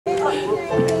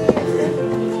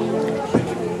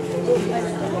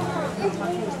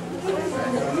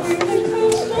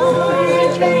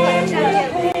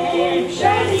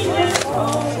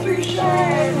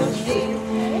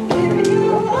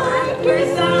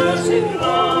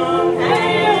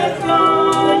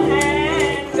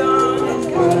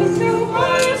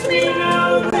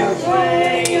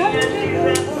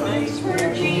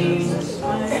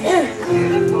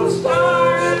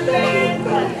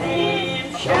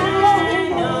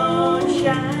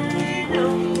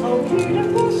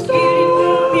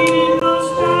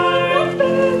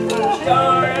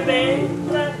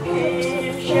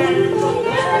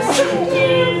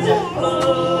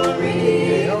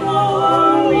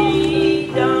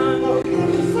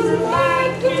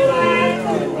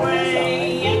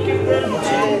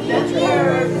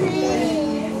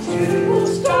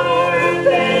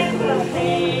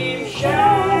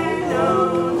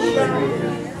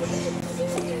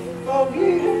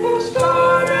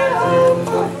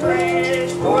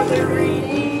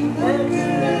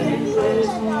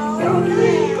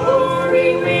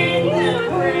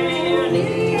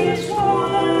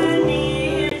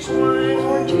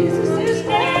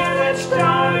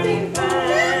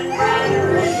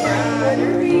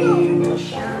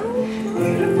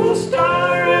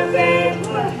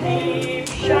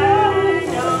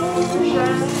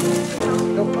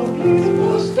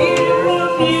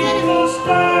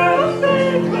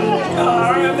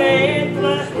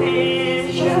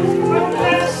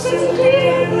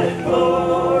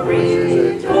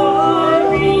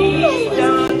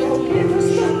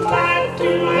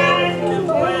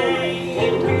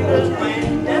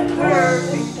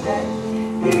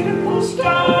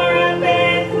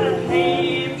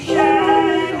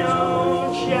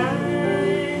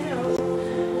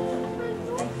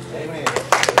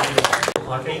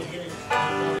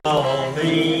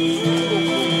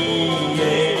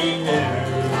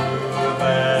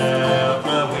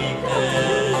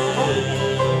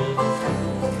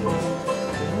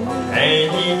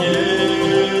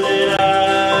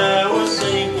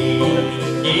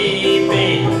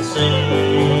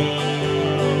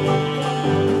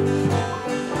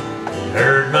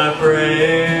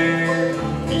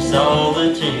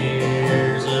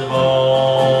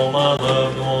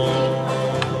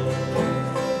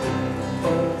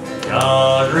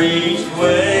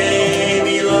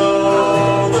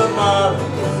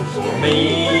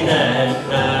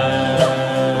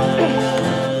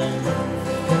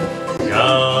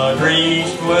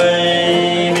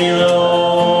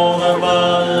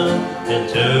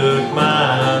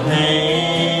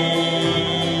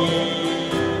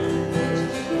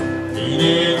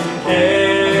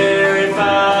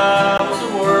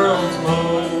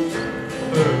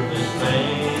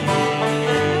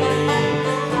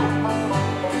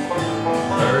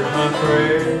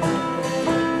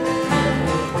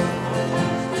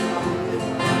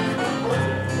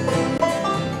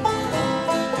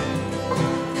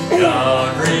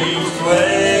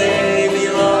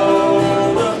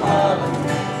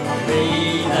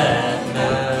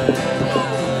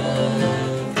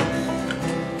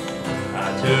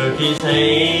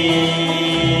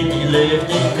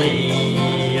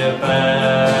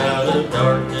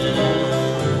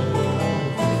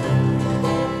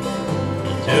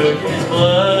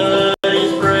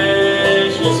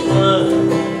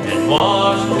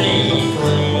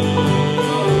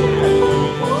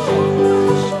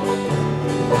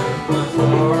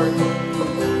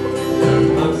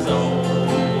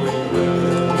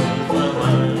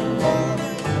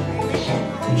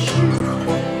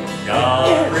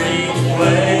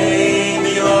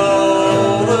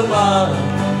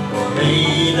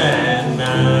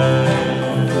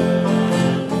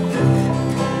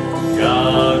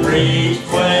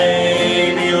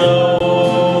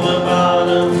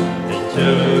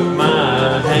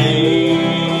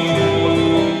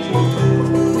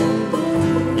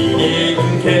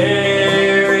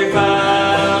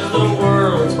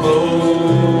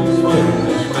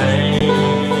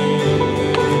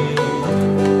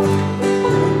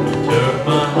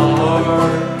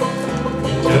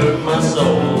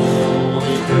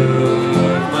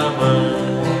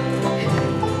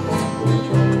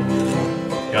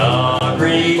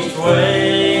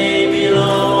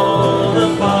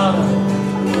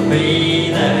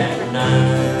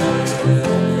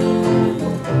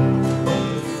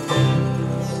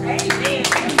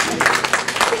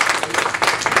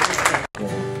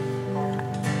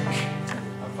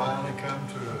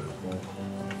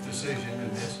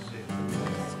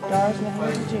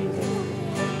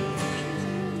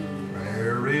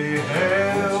Mary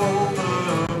held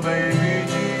the baby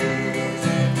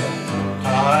Jesus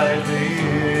tight gently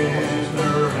in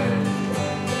her hand.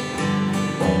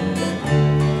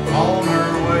 On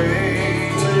her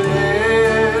way to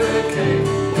dedicate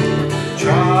the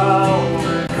child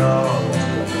that God's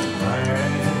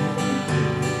land.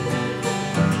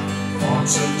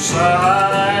 Once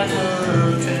inside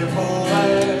the temple,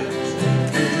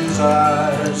 as his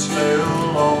eyes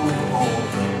fell on the boy,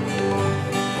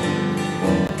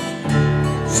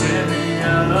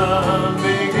 Simeon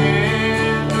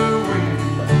began to weep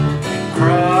and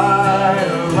cry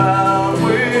aloud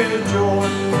with joy.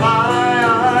 My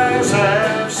eyes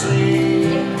have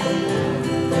seen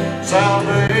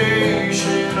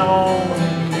salvation on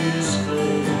his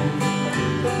face.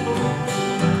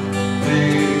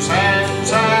 These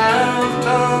hands have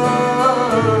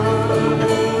touched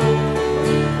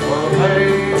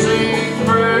amazing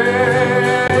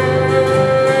grace.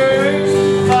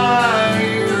 My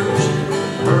ears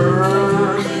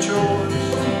heard the choice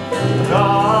of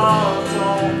God's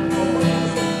own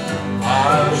voice. I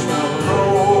smell the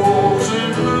rose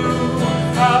and blue.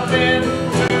 I've been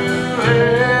to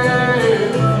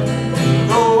heaven,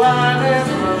 though I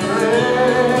never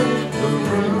left the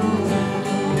room.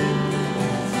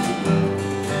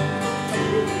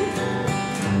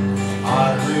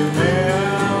 I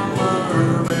remember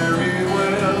very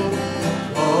well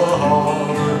a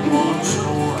heart once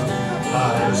torn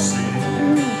by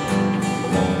sin.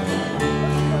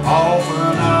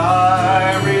 Often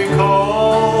I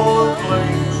recall a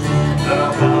place that I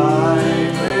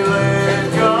finally let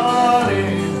God in.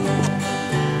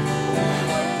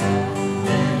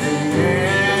 Meeting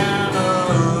in a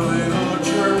little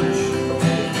church,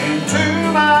 into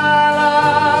my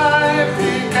life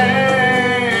He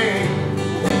came.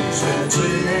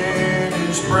 Sensing in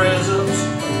His presence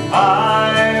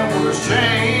I was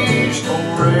changed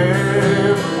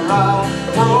forever. I'll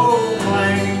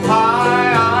proclaim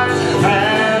my eyes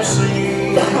have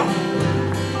seen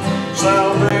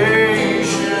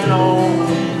salvation on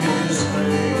His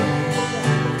face.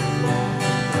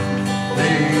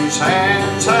 These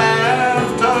hands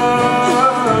have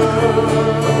touched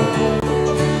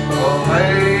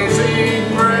amazing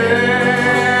grace.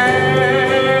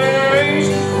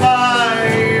 My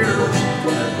ears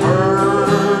have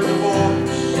heard the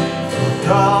voice of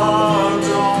God's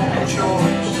own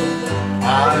choice. I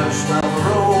smell the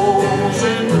rose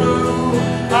and blue.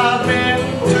 I've been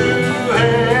to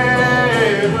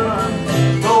heaven,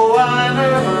 though I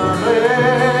never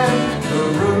left the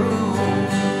room.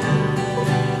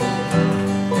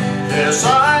 Yes,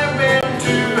 I